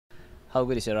How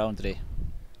good is your round today?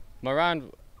 My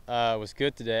round was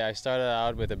good today. I started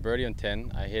out with a birdie on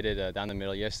 10. I hit it down the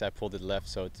middle. Yesterday I pulled it left,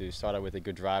 so to start out with a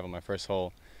good drive on my first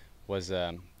hole was,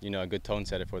 a good tone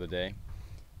setter for the day.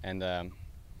 And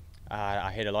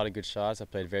I hit a lot of good shots. I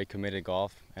played very committed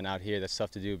golf, and out here that's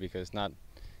tough to do because not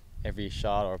every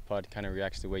shot or putt kind of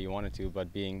reacts the way you want it to.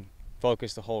 But being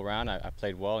focused the whole round, I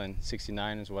played well, and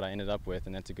 69 is what I ended up with,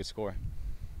 and that's a good score.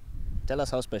 Tell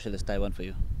us how special is Taiwan for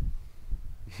you?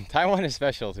 Taiwan is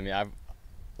special to me.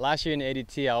 Last year in the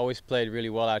ADT, I always played really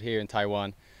well out here in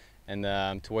Taiwan,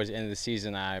 and towards the end of the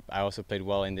season, I also played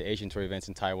well in the Asian Tour events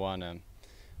in Taiwan.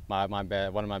 One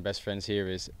of my best friends here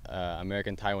is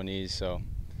American Taiwanese, so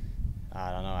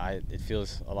I don't know. It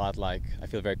feels a lot like I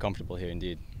feel very comfortable here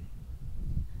indeed.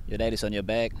 Your dad is on your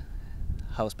back.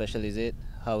 How special is it?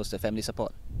 How is the family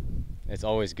support? It's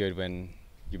always good when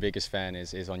your biggest fan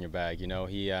is on your back.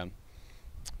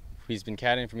 He's been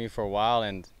caddying for me for a while,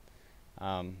 and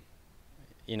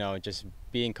just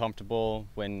being comfortable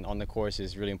when on the course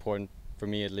is really important for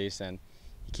me at least, and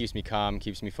he keeps me calm,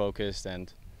 keeps me focused,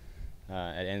 and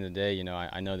at the end of the day,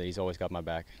 I know that he's always got my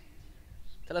back.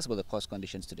 Tell us about the course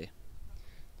conditions today.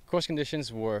 Course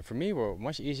conditions were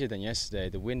much easier than yesterday.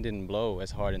 The wind didn't blow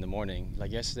as hard in the morning.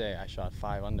 Like yesterday, I shot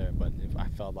 5 under, but I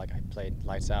felt like I played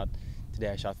lights out.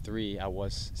 Today I shot 3. I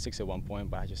was 6 at one point,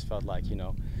 but I just felt like,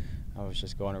 I was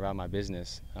just going around my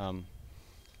business.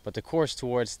 But the course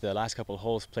towards the last couple of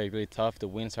holes played really tough. The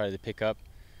wind started to pick up,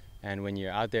 and when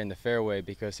you're out there in the fairway,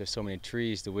 because there's so many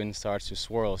trees, the wind starts to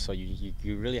swirl, so you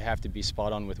really have to be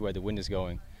spot on with where the wind is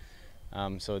going.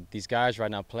 So these guys right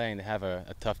now playing, they have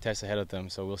a tough test ahead of them,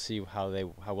 so we'll see how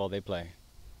well they play.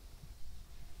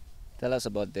 Tell us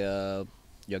about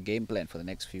your game plan for the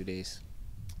next few days.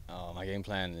 Oh, my game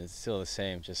plan is still the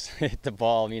same. Just hit the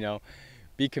ball,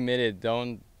 be committed.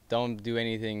 Don't do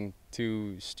anything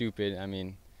too stupid. I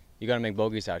mean, you got to make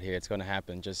bogeys out here. It's going to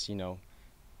happen.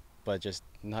 But just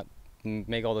not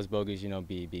make all those bogeys,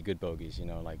 be good bogeys.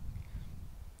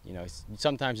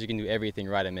 Sometimes you can do everything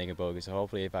right and make a bogey. So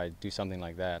hopefully, if I do something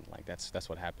like that, that's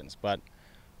what happens. But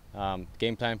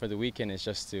game plan for the weekend is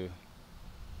just to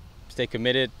stay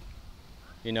committed.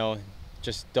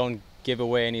 Just don't give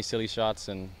away any silly shots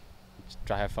and just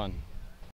try to have fun.